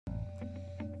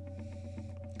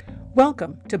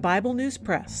Welcome to Bible News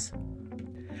Press.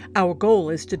 Our goal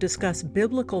is to discuss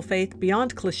biblical faith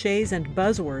beyond cliches and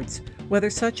buzzwords, whether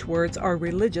such words are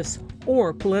religious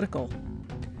or political.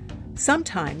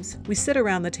 Sometimes we sit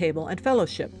around the table and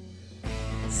fellowship.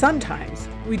 Sometimes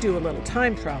we do a little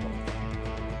time travel.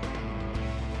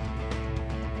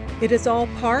 It is all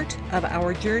part of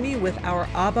our journey with our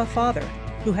Abba Father,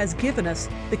 who has given us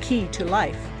the key to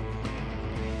life.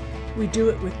 We do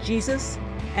it with Jesus,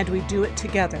 and we do it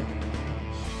together.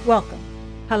 Welcome.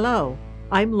 Hello,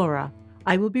 I'm Laura.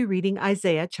 I will be reading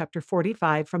Isaiah chapter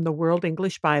 45 from the World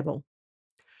English Bible.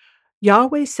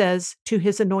 Yahweh says to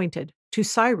his anointed, to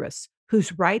Cyrus,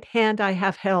 whose right hand I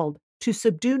have held, to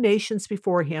subdue nations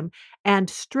before him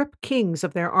and strip kings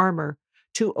of their armor,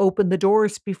 to open the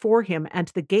doors before him, and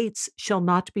the gates shall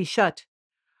not be shut.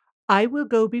 I will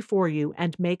go before you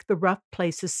and make the rough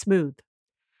places smooth.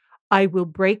 I will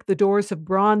break the doors of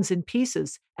bronze in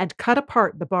pieces and cut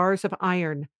apart the bars of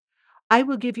iron. I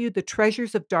will give you the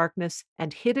treasures of darkness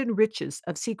and hidden riches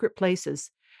of secret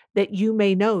places, that you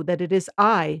may know that it is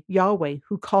I, Yahweh,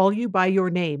 who call you by your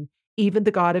name, even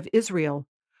the God of Israel.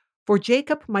 For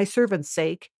Jacob my servant's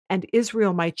sake, and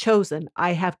Israel my chosen,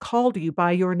 I have called you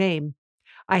by your name.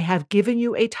 I have given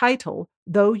you a title,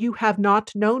 though you have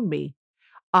not known me.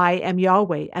 I am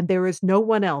Yahweh, and there is no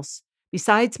one else.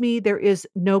 Besides me, there is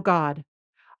no God.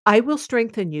 I will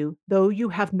strengthen you, though you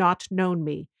have not known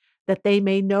me, that they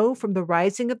may know from the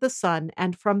rising of the sun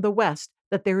and from the west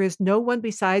that there is no one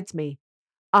besides me.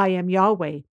 I am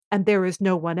Yahweh, and there is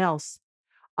no one else.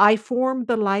 I form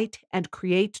the light and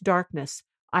create darkness.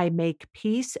 I make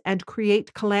peace and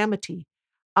create calamity.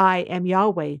 I am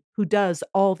Yahweh, who does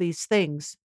all these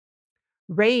things.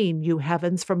 Rain, you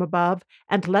heavens, from above,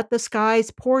 and let the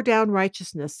skies pour down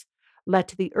righteousness. Let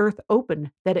the earth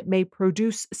open, that it may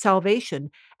produce salvation,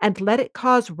 and let it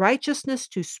cause righteousness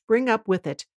to spring up with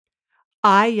it.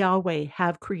 I, Yahweh,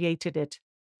 have created it.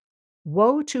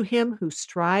 Woe to him who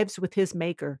strives with his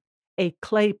maker, a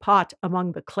clay pot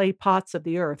among the clay pots of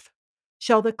the earth.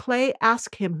 Shall the clay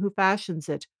ask him who fashions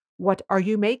it, what are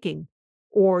you making?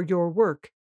 Or your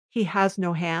work, he has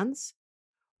no hands?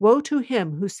 Woe to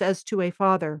him who says to a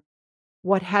father,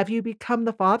 what have you become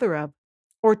the father of?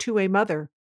 Or to a mother,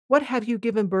 what have you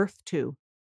given birth to?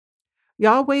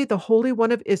 Yahweh, the Holy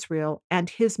One of Israel, and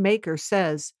his Maker,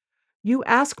 says, You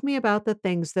ask me about the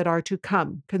things that are to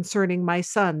come concerning my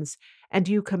sons, and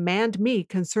you command me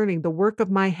concerning the work of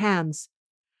my hands.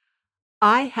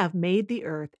 I have made the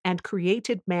earth and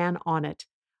created man on it.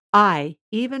 I,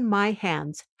 even my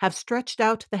hands, have stretched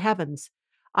out the heavens.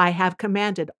 I have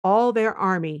commanded all their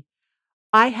army.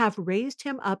 I have raised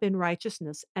him up in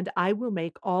righteousness, and I will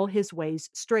make all his ways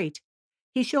straight.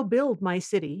 He shall build my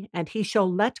city, and he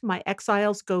shall let my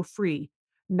exiles go free,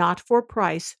 not for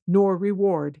price nor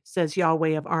reward, says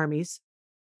Yahweh of armies.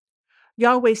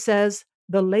 Yahweh says,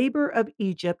 The labor of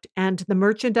Egypt and the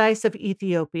merchandise of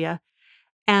Ethiopia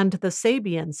and the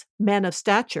Sabians, men of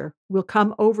stature, will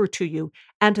come over to you,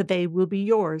 and they will be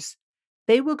yours.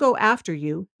 They will go after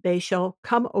you, they shall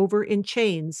come over in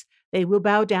chains, they will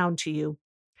bow down to you.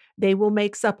 They will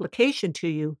make supplication to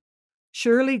you.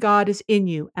 Surely God is in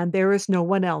you, and there is no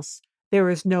one else. There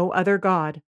is no other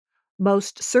God.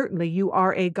 Most certainly you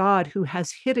are a God who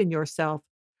has hidden yourself,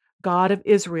 God of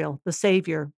Israel, the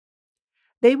Savior.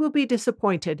 They will be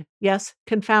disappointed, yes,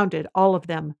 confounded, all of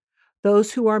them.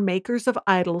 Those who are makers of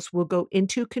idols will go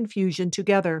into confusion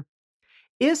together.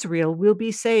 Israel will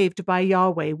be saved by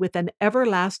Yahweh with an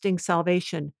everlasting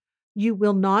salvation. You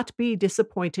will not be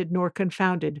disappointed nor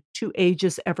confounded to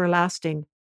ages everlasting.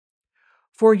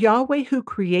 For Yahweh, who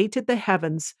created the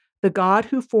heavens, the God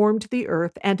who formed the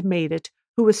earth and made it,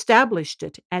 who established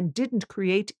it and didn't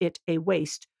create it a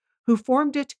waste, who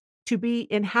formed it to be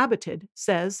inhabited,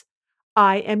 says,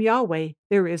 I am Yahweh,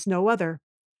 there is no other.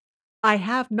 I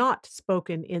have not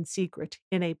spoken in secret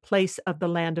in a place of the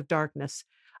land of darkness.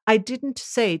 I didn't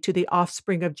say to the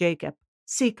offspring of Jacob,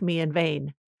 Seek me in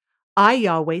vain. I,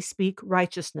 Yahweh, speak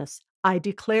righteousness. I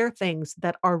declare things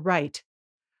that are right.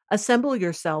 Assemble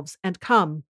yourselves and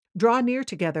come. Draw near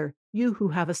together, you who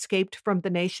have escaped from the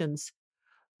nations.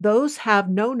 Those have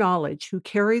no knowledge who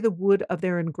carry the wood of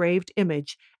their engraved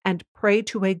image and pray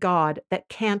to a God that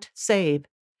can't save.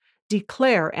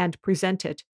 Declare and present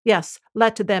it. Yes,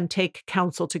 let them take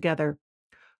counsel together.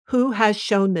 Who has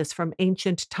shown this from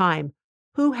ancient time?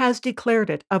 Who has declared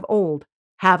it of old?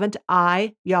 Haven't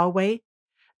I, Yahweh?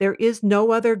 There is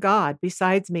no other God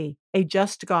besides me, a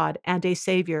just God and a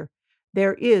Savior.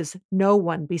 There is no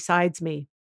one besides me.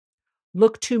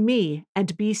 Look to me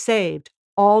and be saved,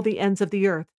 all the ends of the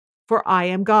earth, for I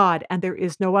am God and there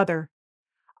is no other.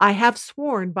 I have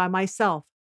sworn by myself,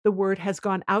 The word has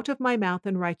gone out of my mouth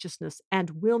in righteousness,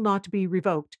 and will not be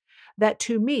revoked, that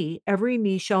to me every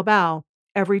knee shall bow,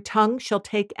 every tongue shall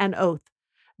take an oath.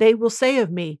 They will say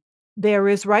of me, there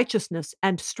is righteousness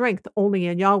and strength only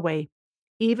in Yahweh.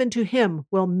 Even to him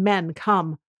will men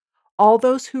come. All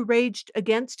those who raged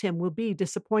against him will be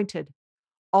disappointed.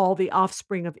 All the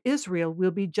offspring of Israel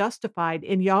will be justified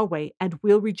in Yahweh and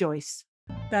will rejoice.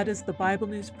 That is the Bible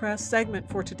News Press segment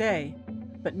for today,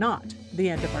 but not the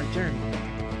end of our journey.